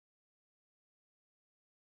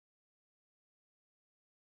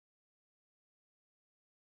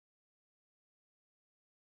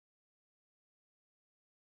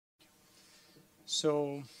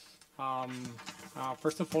So,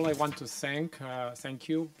 first of all, I want to thank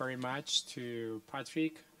you very much to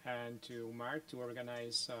Patrick and to Mark to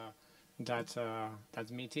organize that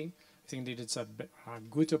meeting. I think that it's a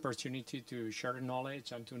good opportunity to share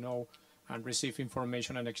knowledge and to know and receive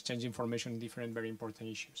information and exchange information on different very important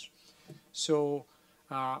issues. So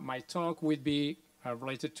my talk will be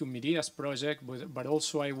related to MEDEAS project, but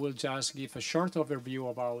also I will just give a short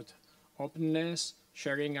overview about openness,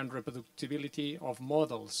 sharing, and reproducibility of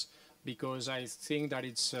models, because I think that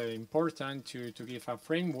it's important to give a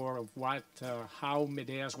framework of how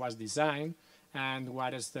MEDEAS was designed and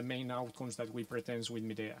what is the main outcomes that we pretend with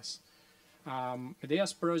MEDEAS.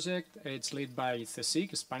 MEDEAS project, it's led by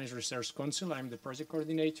CSIC, Spanish Research Council. I'm the project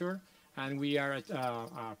coordinator, and we are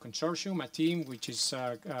a consortium, a team which is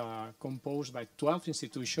composed by 12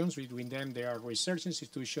 institutions. Between them, there are research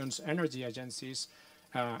institutions, energy agencies,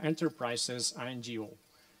 enterprises, and NGO.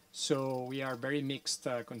 So we are a very mixed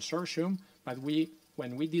consortium, but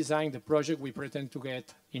when we design the project, we pretend to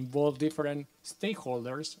get involved different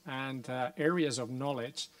stakeholders and areas of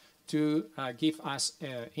knowledge to give us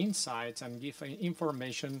insights and give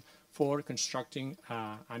information for constructing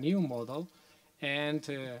a new model. And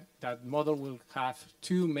that model will have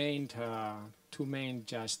two main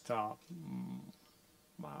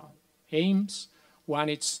aims. One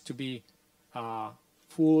is to be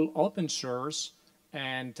full open source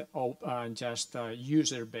and just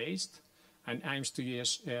user-based, and aims to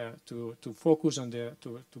use to focus on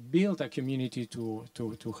to build a community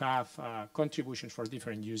to have contributions for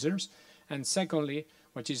different users. And secondly,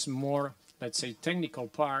 which is more, let's say, technical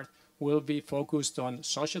part, will be focused on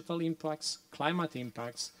societal impacts, climate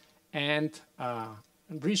impacts, and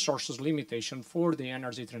resources limitation for the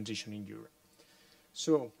energy transition in Europe.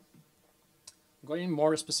 So, going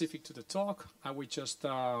more specific to the talk, I will just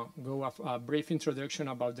go a brief introduction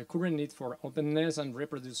about the current need for openness and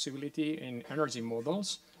reproducibility in energy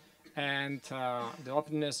models, and the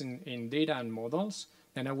openness in data and models.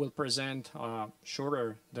 Then I will present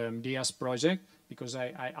shorter the MEDEAS project, because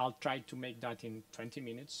I'll try to make that in 20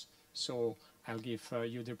 minutes. So I'll give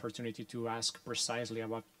you the opportunity to ask precisely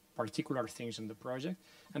about particular things in the project,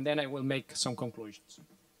 and then I will make some conclusions.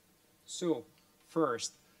 So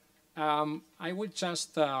first, I would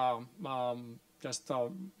just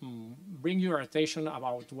bring your attention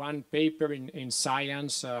about one paper in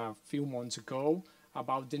Science a few months ago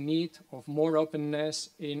about the need of more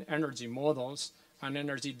openness in energy models and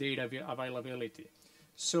energy data availability.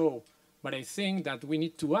 So, but I think that we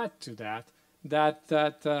need to add to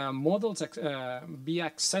that models be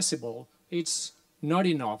accessible. It's not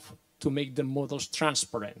enough to make the models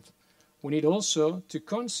transparent. We need also to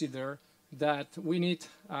consider that we need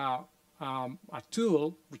a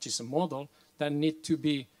tool, which is a model, that need to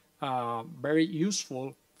be very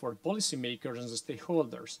useful for policymakers and the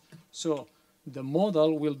stakeholders. So the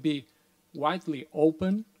model will be widely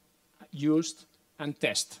open, used, and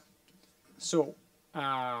tested. So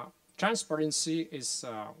transparency is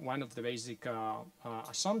one of the basic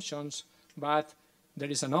assumptions, but there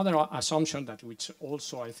is another assumption that which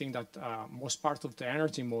also I think that most part of the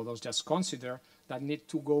energy models just consider, that need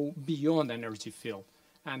to go beyond the energy field.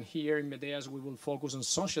 And here in MEDEAS, we will focus on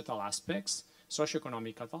societal aspects,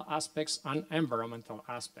 socioeconomic aspects, and environmental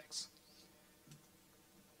aspects.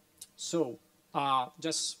 So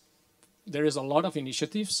there is a lot of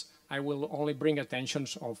initiatives. I will only bring attention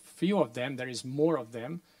of few of them. There is more of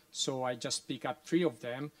them. So I just pick up 3 of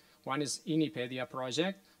them. One is MEDEAS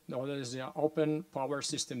project. The other is the Open Power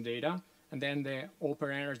System Data, and then the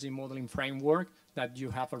Open Energy Modeling Framework that you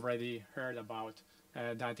have already heard about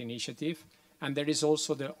that initiative. And there is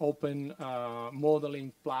also the Open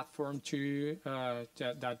Modeling Platform too,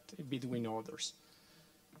 that between others.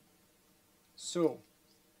 So,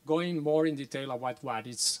 going more in detail about what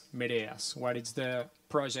is MEDEAS, what is the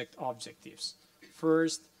project objectives.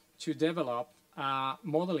 First, to develop a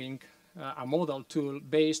model tool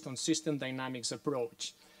based on system dynamics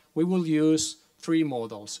approach. We will use 3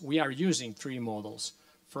 models. We are using 3 models.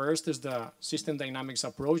 First is the system dynamics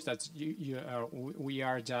approach that we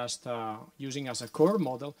are just using as a core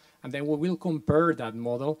model, and then we will compare that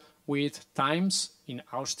model with TIMES in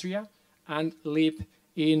Austria and LEAP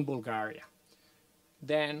in Bulgaria.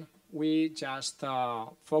 Then we just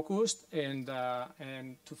focused and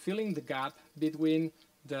to filling the gap between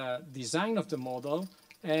the design of the model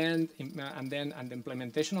and the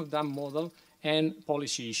implementation of that model and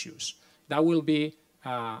policy issues. That will be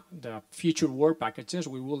the future work packages.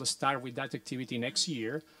 We will start with that activity next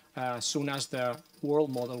year, as soon as the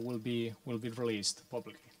world model will be released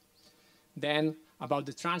publicly. Then about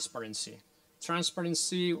the transparency.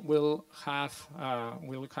 transparency will have a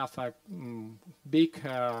big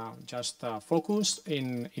focus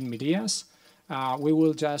in MEDEAS. We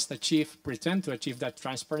will just pretend to achieve that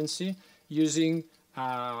transparency using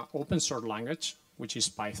open source language, which is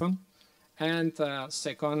Python. And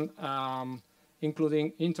second,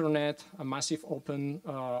 including internet, massive open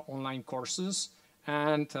online courses,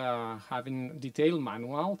 and having detailed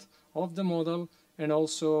manual of the model, and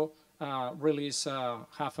also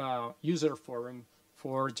have a user forum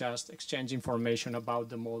for just exchange information about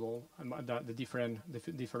the model, the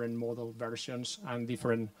different model versions and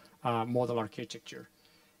different model architecture.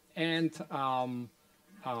 And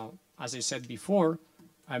as I said before,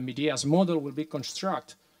 a MEDEAS model will be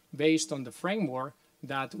constructed based on the framework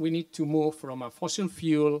that we need to move from a fossil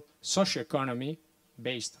fuel fossil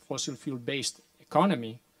fuel-based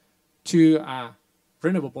economy to a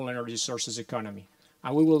renewable energy sources economy.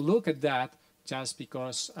 And we will look at that just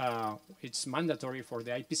because it's mandatory for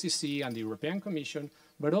the IPCC and the European Commission,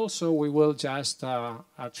 but also we will just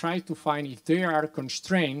try to find if there are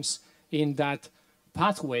constraints in that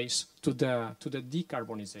pathways to the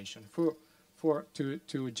decarbonization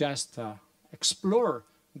to just explore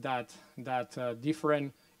that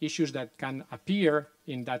different issues that can appear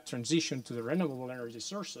in that transition to the renewable energy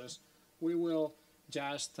sources. We will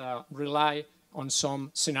just rely on some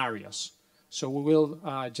scenarios. So we will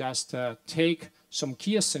just take some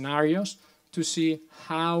key scenarios to see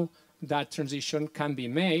how that transition can be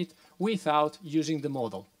made without using the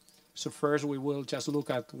model. So first, we will just look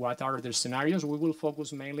at what are the scenarios. We will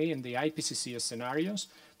focus mainly in the IPCC scenarios,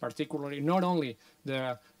 particularly not only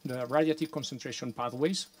the radiative concentration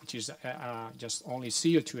pathways, which is just only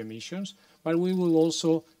CO2 emissions, but we will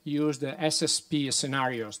also use the SSP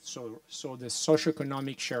scenarios, so the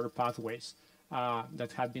socioeconomic share pathways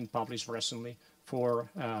that have been published recently for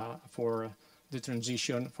the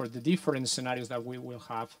transition, for the different scenarios that we will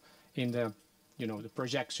have in the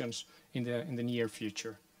projections in the near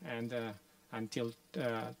future and until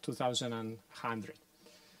 2100.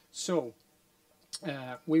 So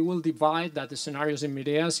we will divide the scenarios in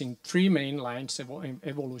MEDEAS in three main lines,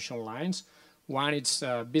 evolution lines. One is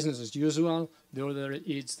business as usual. The other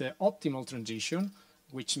is the optimal transition,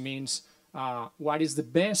 which means what is the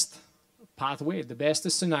best pathway, the best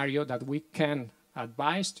scenario that we can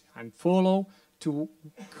advise and follow to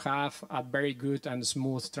have a very good and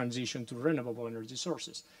smooth transition to renewable energy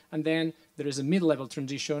sources. And then there is a mid-level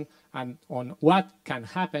transition and on what can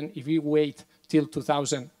happen if we wait till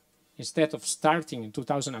 2000, instead of starting in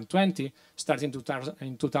 2020, starting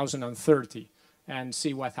in 2030, and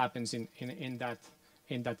see what happens in that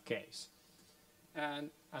case. And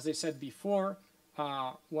as I said before,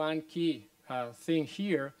 one key thing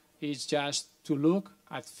here is just to look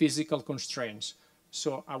at physical constraints.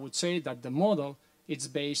 So I would say that the model is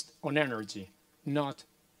based on energy, not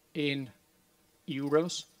in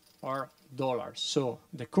euros or dollars. So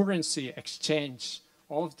the currency exchange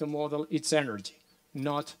of the model, it's energy,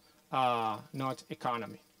 not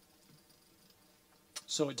economy.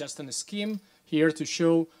 So just a scheme here to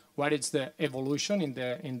show what is the evolution. In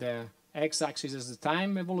the x-axis is the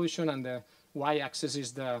time evolution, and the y-axis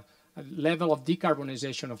is the level of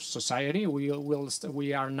decarbonization of society. We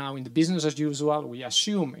are now in the business as usual. We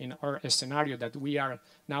assume in our scenario that we are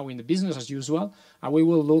now in the business as usual, and we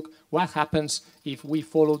will look what happens if we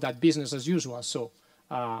follow that business as usual. So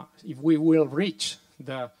if we will reach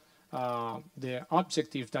the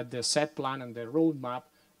objective that the set plan and the roadmap,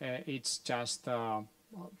 it's just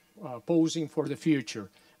posing for the future.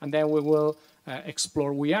 And then we will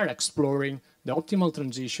we are exploring the optimal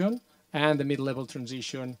transition and the mid-level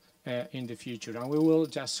transition in the future. And we will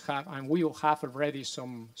just have, and we will have already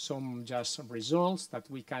some just results that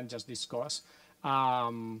we can just discuss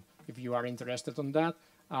if you are interested in that,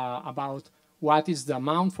 about what is the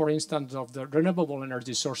amount, for instance, of the renewable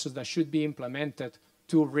energy sources that should be implemented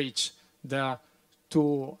to reach the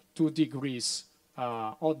 2 degrees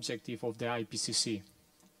objective of the IPCC.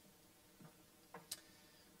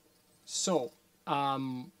 So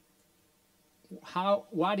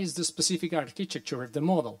what is the specific architecture of the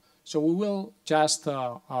model? So we will just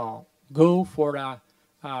go for a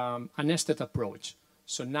nested approach.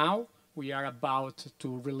 So now we are about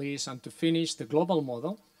to release and to finish the global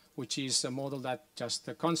model, which is a model that just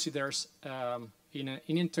considers in an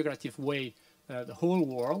integrative way the whole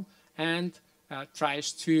world and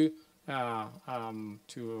tries to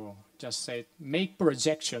just say make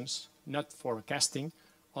projections, not forecasting,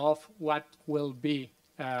 of what will be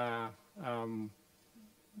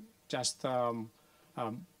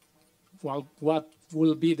what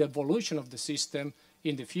will be the evolution of the system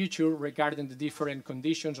in the future regarding the different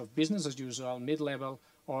conditions of business as usual, mid-level,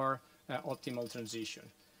 or optimal transition.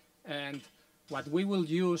 And what we will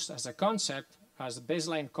use as a concept, as a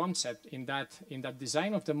baseline concept in that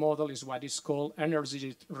design of the model, is what is called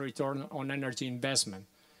energy return on energy investment.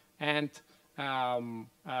 And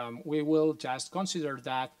we will just consider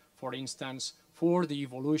that, for instance, for the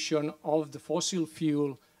evolution of the fossil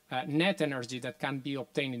fuel net energy that can be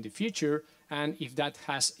obtained in the future, and if that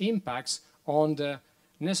has impacts on the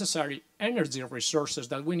necessary energy resources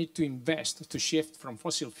that we need to invest to shift from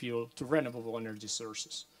fossil fuel to renewable energy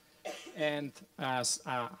sources. And as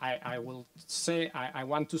I will say, I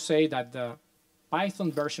want to say that the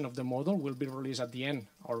Python version of the model will be released at the end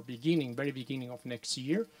or very beginning of next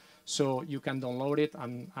year. So you can download it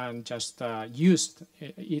and just use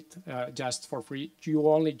it just for free. You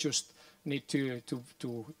only just need to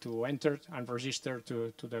enter and register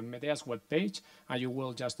to the MEDEAS webpage, and you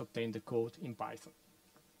will just obtain the code in Python.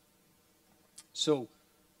 So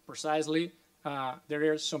precisely,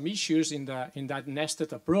 there are some issues in that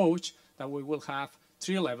nested approach that we will have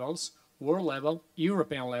 3 levels: world level,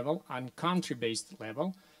 European level, and country-based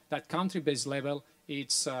level. That country-based level,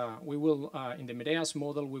 it's we will in the MEDEAS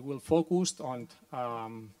model we will focus on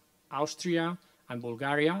Austria and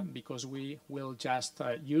Bulgaria, because we will just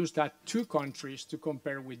use that 2 countries to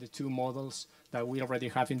compare with the 2 models that we already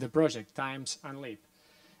have in the project, TIMES and LEAP.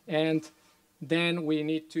 And then we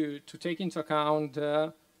need to take into account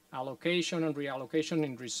allocation and reallocation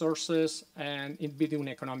in resources and in between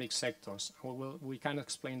economic sectors. We can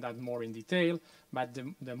explain that more in detail, but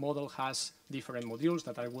the model has different modules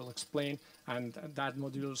that I will explain, and that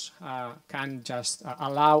modules can just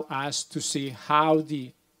allow us to see how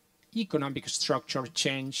the economic structure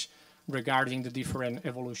change regarding the different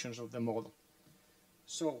evolutions of the model.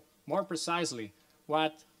 So more precisely,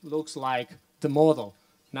 what looks like the model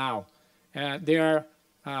now? There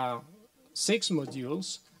are 6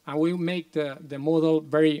 modules, and we make the model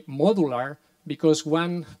very modular, because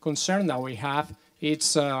one concern that we have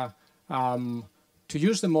is to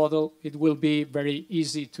use the model, it will be very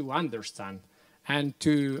easy to understand and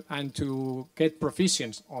to get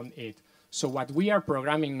proficiency on it. So what we are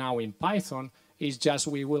programming now in Python is just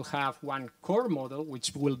we will have one core model,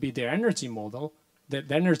 which will be the energy model, the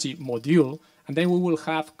energy module, and then we will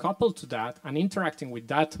have coupled to that and interacting with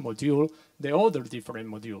that module, the other different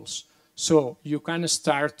modules. So you can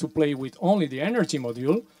start to play with only the energy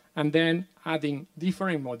module and then adding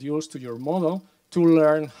different modules to your model to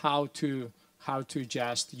learn how to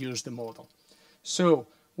just use the model. So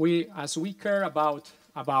as we care about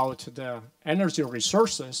the energy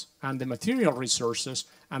resources and the material resources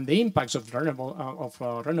and the impacts of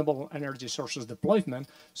renewable energy sources deployment,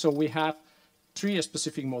 so we have 3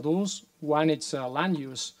 specific modules. One is land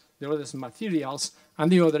use, the other is materials,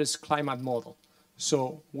 and the other is climate model.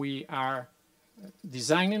 So we are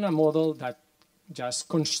designing a model that just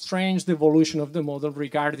constrains the evolution of the model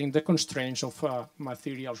regarding the constraints of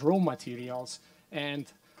materials, raw materials, and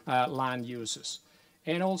land uses.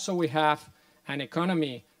 And also we have an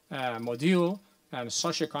economy module, a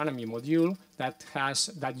socioeconomy module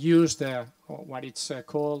that use what it's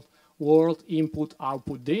called World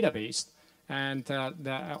Input-Output Database, and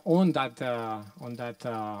on that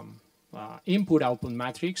input-output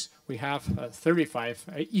matrix, we have 35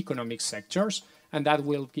 economic sectors, and that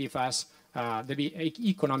will give us the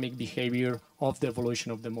economic behavior of the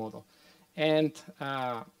evolution of the model. And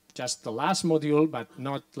just the last module, but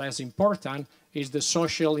not less important, is the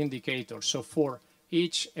social indicator. So for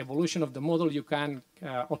each evolution of the model, you can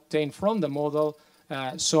obtain from the model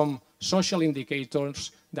some social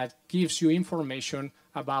indicators that gives you information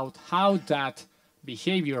about how that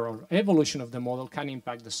behavior or evolution of the model can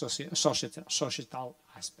impact the societal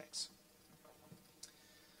aspects.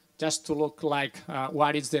 Just to look like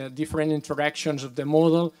what is the different interactions of the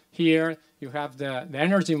model, here you have the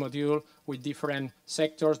energy module with different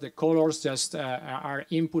sectors. The colors just are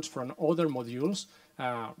inputs from other modules,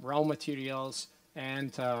 raw materials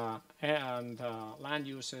and land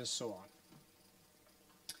uses, so on.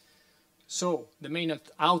 So the main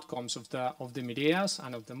outcomes of the MEDEAS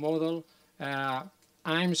and of the model, the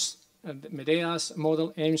MEDEAS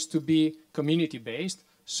model aims to be community-based.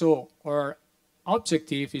 So our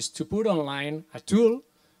objective is to put online a tool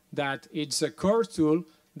that it's a core tool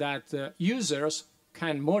that users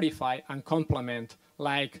can modify and complement,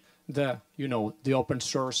 like the open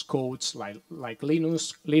source codes like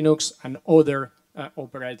Linux and other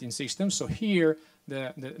operating systems. So here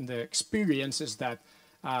the experience is that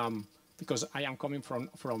because I am coming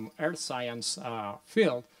from earth science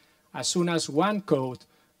field, as soon as one code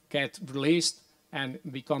gets released and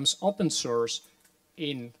becomes open source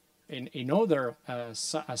in other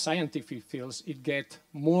scientific fields, it gets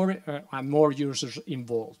more and more users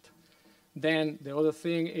involved. Then the other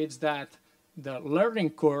thing is that the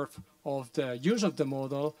learning curve of the use of the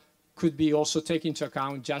model could be also taken into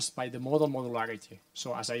account just by the model modularity.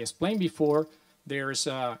 So as I explained before, there's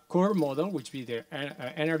a core model, which be the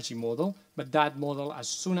energy model, but that model, as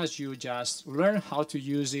soon as you just learn how to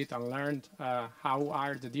use it and learn how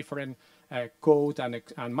are the different code and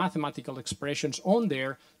mathematical expressions on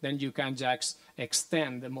there, then you can just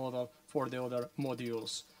extend the model for the other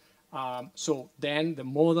modules. So then the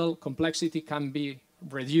model complexity can be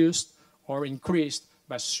reduced or increased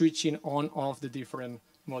by switching on off the different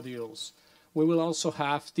modules. We will also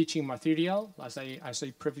have teaching material, as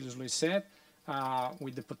I previously said,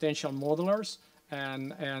 with the potential modelers,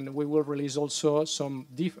 and we will release also some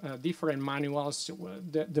different manuals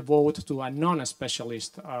devoted to a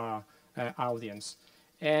non-specialist audience.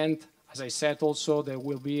 And as I said also, there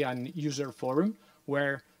will be an user forum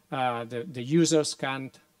where the users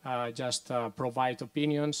can just provide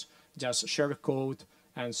opinions, just share code,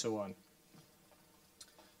 and so on.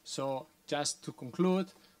 So just to conclude,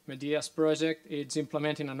 MEDEAS project is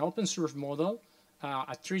implementing an open source model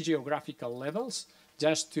at 3 geographical levels,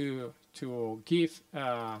 just to give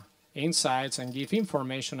insights and give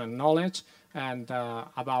information and knowledge and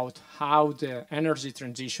about how the energy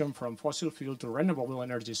transition from fossil fuel to renewable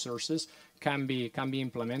energy sources can be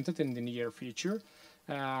implemented in the near future.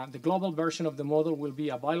 The global version of the model will be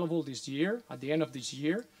available this year, at the end of this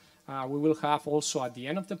year. We will have also at the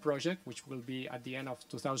end of the project, which will be at the end of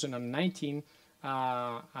 2019,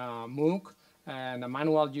 MOOC and a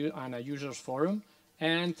manual and a users forum.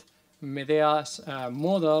 And MEDEAS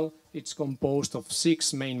model, it's composed of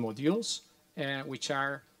 6 main modules, which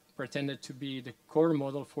are pretended to be the core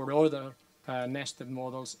model for other nested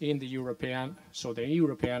models in the European, so the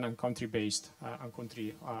European and country-based and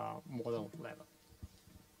country model level.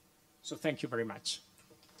 So thank you very much.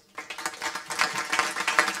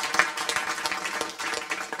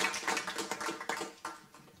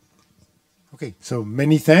 Okay, so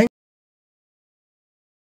many thanks.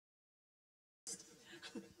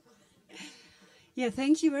 Yeah,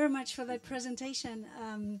 thank you very much for that presentation.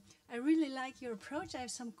 I really like your approach. I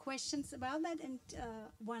have some questions about that, and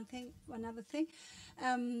another thing.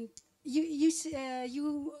 You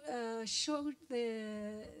showed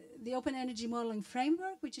the Open Energy Modeling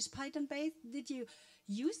Framework, which is Python-based. Did you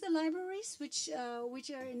use the libraries which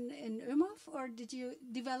are in EMF, or did you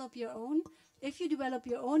develop your own? If you develop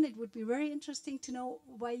your own, it would be very interesting to know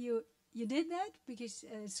why you did that, because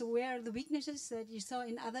so where are the weaknesses that you saw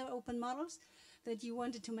in other open models that you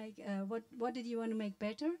wanted to make? What did you want to make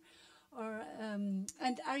better? Or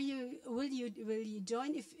and will you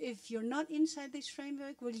join if you're not inside this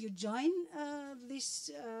framework? Will you join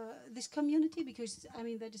this community? Because I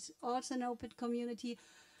mean that is also an open community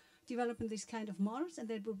developing this kind of models, and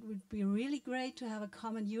that would be really great to have a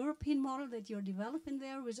common European model that you're developing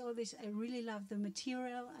there with all this. I really love the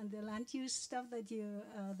material and the land use stuff that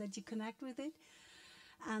you connect with it.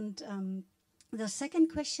 And the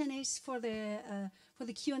second question is for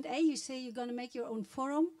the Q&A. You say you're going to make your own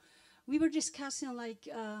forum. We were discussing like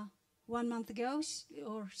 1 month ago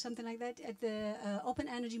or something like that at the Open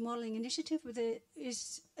Energy Modeling Initiative, with the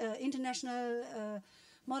international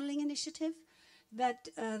modeling initiative, that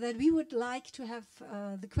we would like to have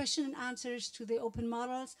the question and answers to the open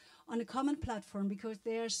models on a common platform, because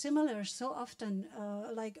they are similar so often,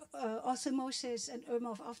 like osmosis and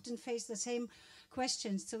EMF often face the same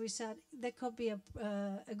questions. So we said there could be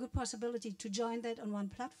a good possibility to join that on one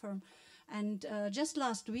platform. And just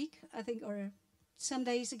last week, I think, or some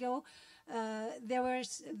days ago, there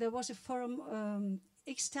was a forum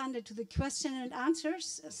extended to the question and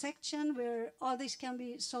answers section where all this can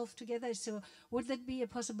be solved together. So would that be a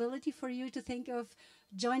possibility for you to think of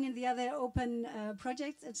joining the other open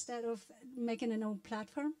projects instead of making an own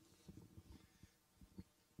platform?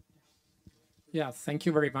 Yeah, thank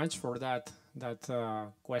you very much for that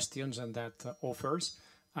questions and that offers,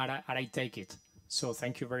 and I take it. So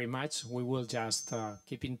thank you very much. We will just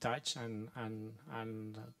keep in touch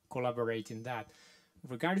and collaborate in that.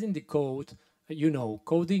 Regarding the code, you know,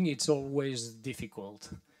 coding it's always difficult.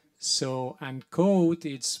 So, and code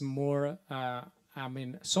it's more, I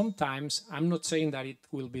mean, sometimes, I'm not saying that it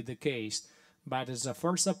will be the case, but as a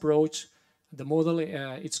first approach, the model,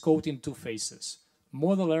 it's code in 2 phases.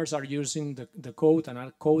 Modelers are using the code and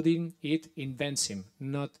are coding it in Benzim,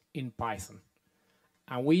 not in Python.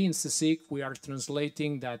 And we in CSIC, we are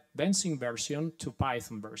translating that Benzim version to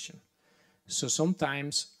Python version. So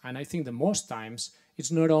sometimes, and I think the most times,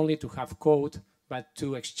 it's not only to have code, but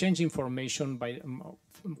to exchange information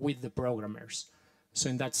with the programmers. So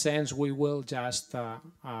in that sense, we will just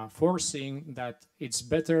foresee that it's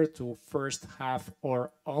better to first have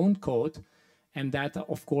our own code, and that,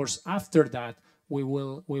 of course, after that, we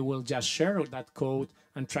will just share that code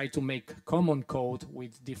and try to make common code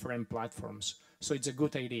with different platforms. So it's a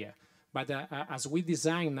good idea. But as we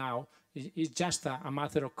design now, it's just a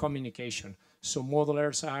matter of communication. So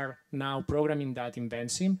modelers are now programming that in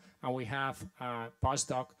Benzim, and we have a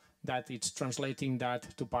postdoc that it's translating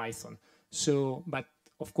that to Python. So, but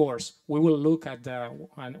of course, we will look at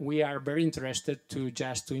and we are very interested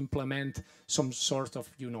to implement some sort of,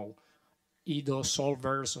 EDO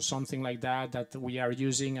solvers or something like that that we are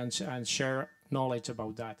using and share knowledge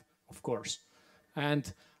about that, of course.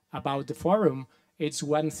 And about the forum, it's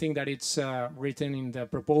one thing that it's written in the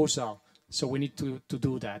proposal. So we need to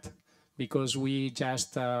do that, because we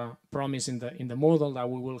just promise in the model that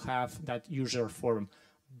we will have that user forum.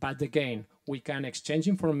 But again, we can exchange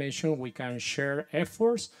information, we can share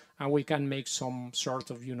efforts, and we can make some sort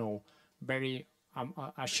of, very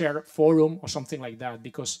a shared forum or something like that,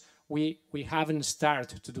 because we haven't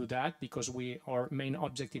started to do that, because our main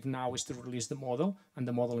objective now is to release the model and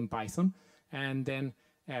the model in Python, and then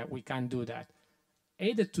we can do that.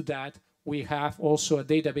 Added to that, we have also a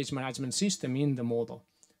database management system in the model.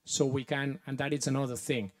 So we can, and that is another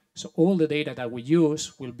thing. So all the data that we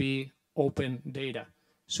use will be open data.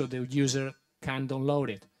 So the user can download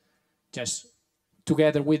it just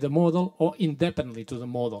together with the model or independently to the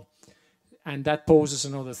model. And that poses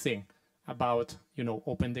another thing about,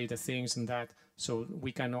 open data things and that. So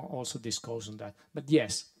we can also discuss on that. But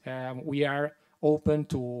yes, we are open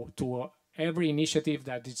to every initiative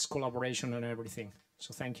that is collaboration and everything.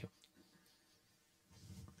 So thank you.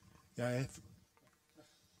 Yeah,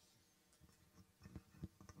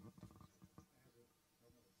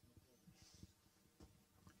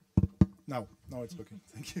 Now it's working.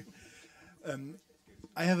 Thank you.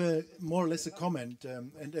 I have more or less a comment,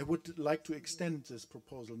 and I would like to extend this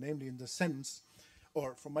proposal, namely in the sense,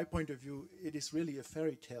 or from my point of view, it is really a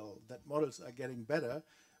fairy tale that models are getting better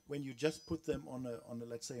when you just put them on a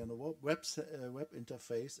let's say, on a web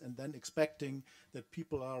interface, and then expecting that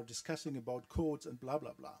people are discussing about codes and blah,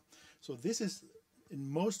 blah, blah. So this is, in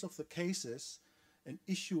most of the cases, an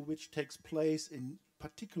issue which takes place in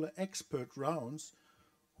particular expert rounds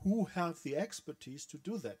who have the expertise to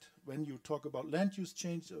do that. When you talk about land use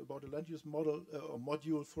change, about a land use model or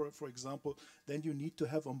module, for example, then you need to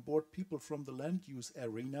have on board people from the land use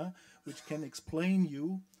arena, which can explain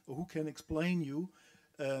you, or who can explain you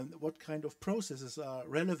what kind of processes are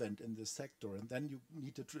relevant in this sector. And then you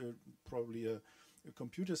need to probably a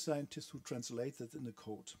computer scientist who translates it in the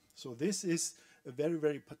code. So this is a very,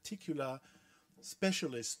 very particular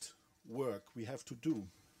specialist work we have to do.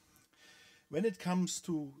 When it comes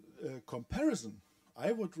to comparison,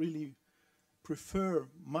 I would really prefer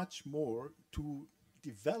much more to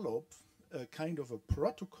develop a kind of a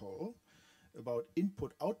protocol about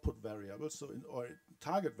input-output variables, so or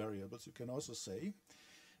target variables, you can also say,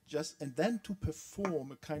 and then to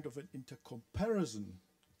perform a kind of an intercomparison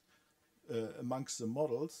amongst the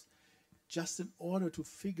models, just in order to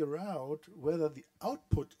figure out whether the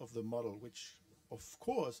output of the model, which of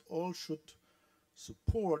course all should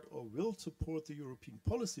support or will support the European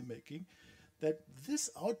policy making, that this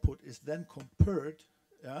output is then compared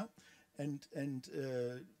and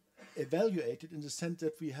evaluated in the sense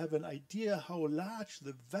that we have an idea how large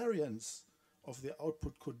the variance of the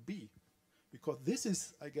output could be. Because this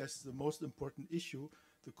is, I guess, the most important issue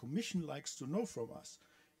the Commission likes to know from us.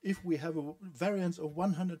 If we have a variance of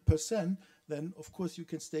 100%, then of course you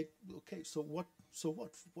can state, okay, so what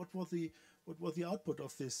was the output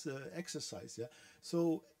of this exercise? Yeah.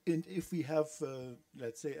 So, and if we have,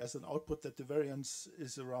 let's say, as an output that the variance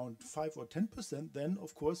is around 5 or 10%, then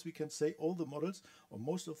of course we can say all the models or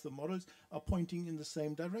most of the models are pointing in the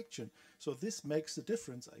same direction. So this makes a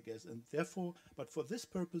difference, I guess, and therefore, but for this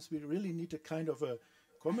purpose, we really need a kind of a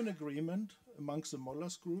common agreement amongst the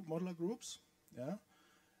modeler groups, yeah,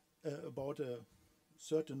 about a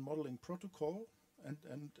certain modeling protocol. And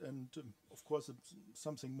of course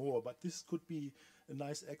something more, but this could be a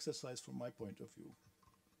nice exercise from my point of view.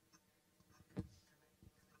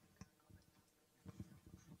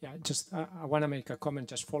 Yeah, just I want to make a comment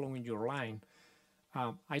just following your line.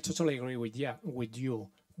 I totally agree with you,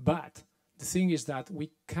 but the thing is that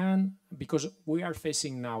we can, because we are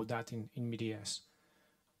facing now that in MEDEAS,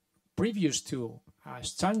 previous to a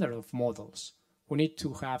standard of models, we need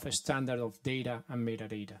to have a standard of data and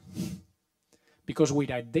metadata. Because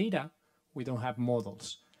without data, we don't have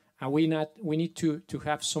models. And we need to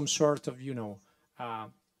have some sort of,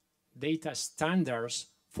 data standards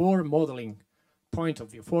for modeling point of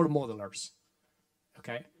view, for modelers.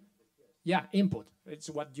 Okay. Yeah, input. It's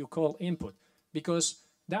what you call input, because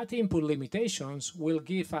that input limitations will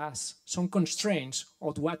give us some constraints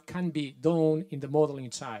of what can be done in the modeling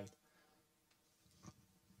side.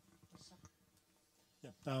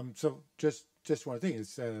 Yeah. So just one thing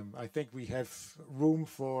is, I think we have room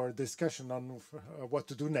for discussion on what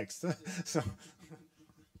to do next. So.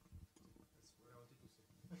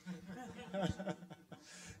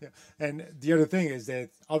 Yeah. And the other thing is that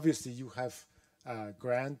obviously you have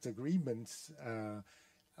grant agreements,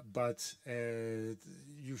 but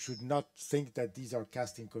you should not think that these are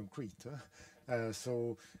cast in concrete.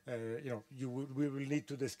 So we will need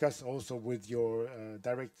to discuss also with your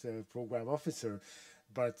direct program officer.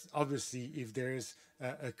 But obviously, if there is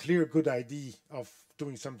a clear good idea of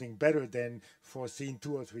doing something better than foreseen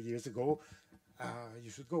 2 or 3 years ago, you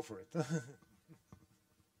should go for it. That's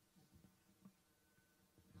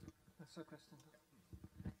a question.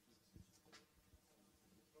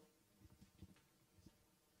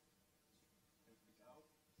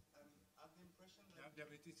 Yeah,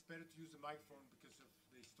 but it's better to use the microphone because of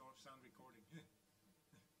the sound recording.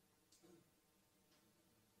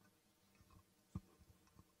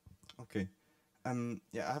 Okay.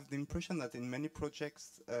 Yeah, I have the impression that in many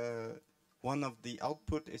projects, one of the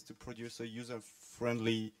output is to produce a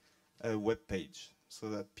user-friendly web page so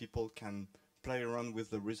that people can play around with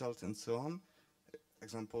the results and so on.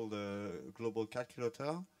 Example, the global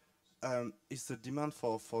calculator. Is the demand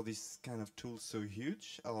for this kind of tool so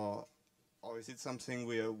huge, or is it something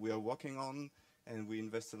we are working on and we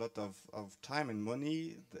invest a lot of time and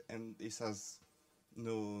money, and this has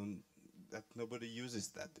that nobody uses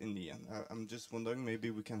that in the end? I'm just wondering, maybe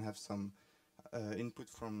we can have some input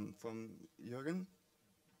from Jürgen.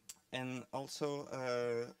 And also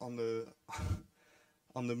on the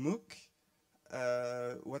on the MOOC,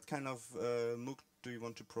 what kind of MOOC do you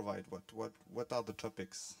want to provide? What are the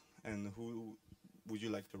topics, and who would you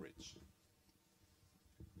like to reach?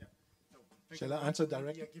 Yeah. Shall I answer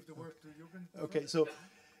directly? Give the word to Jürgen. Okay, so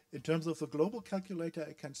in terms of the global calculator,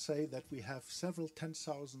 I can say that we have several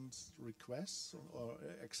 10,000 requests or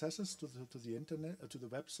accesses to the internet, to the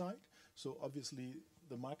website. So obviously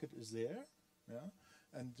the market is there, yeah.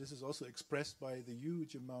 And this is also expressed by the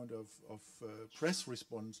huge amount of press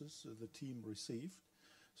responses the team received.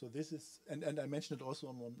 So this is, and I mentioned it also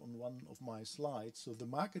on one of my slides. So the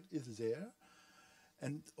market is there,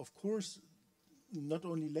 and of course, not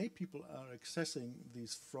only lay people are accessing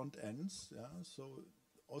these front ends, yeah. So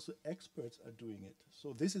also experts are doing it.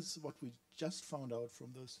 So this is what we just found out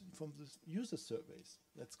from the user surveys.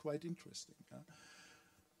 That's quite interesting. Yeah.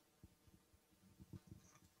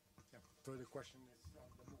 Yeah. Further question is on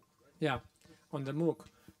the MOOC, right? Yeah, on the MOOC,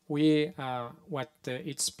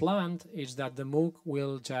 it's planned is that the MOOC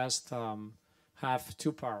will just have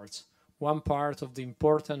 2 parts. One part of the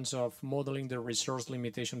importance of modeling the resource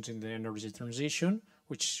limitations in the energy transition,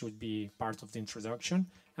 which should be part of the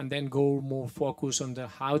introduction, and then go more focus on the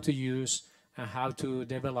how to use and how to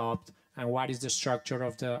develop and what is the structure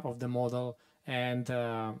of the model and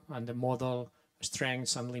the model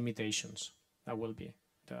strengths and limitations. That will be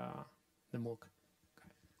the MOOC.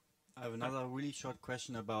 I have another really short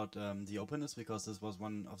question about the openness, because this was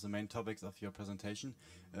one of the main topics of your presentation.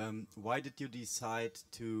 Why did you decide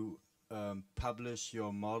to publish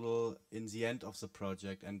your model in the end of the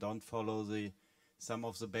project and don't follow some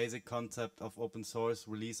of the basic concept of open source,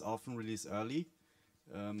 release often, release early?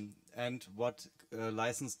 And what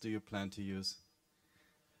license do you plan to use?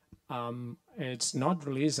 It's not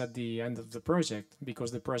released at the end of the project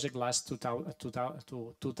because the project lasts to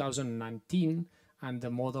 2019, and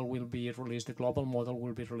the model will be released. The global model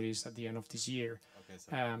will be released at the end of this year. Okay,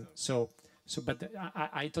 but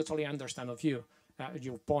I totally understand of you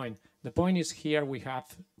your point. The point is here we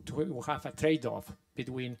have a trade-off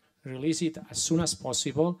between release it as soon as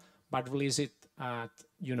possible, but release it at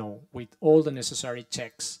with all the necessary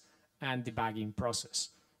checks and debugging process.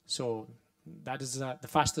 So that is the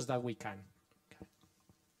fastest that we can. Okay.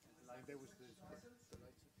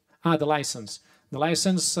 The license. The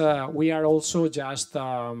license, we are also just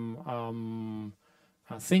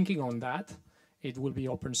thinking on that. It will be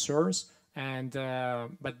open source, and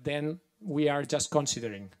but then we are just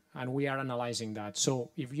considering and we are analyzing that.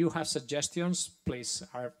 So if you have suggestions, please,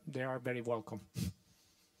 they are very welcome.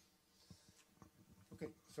 Okay,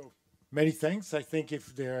 so many thanks. I think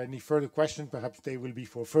if there are any further questions, perhaps they will be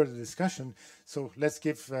for further discussion. So let's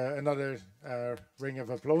give another ring of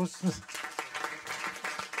applause.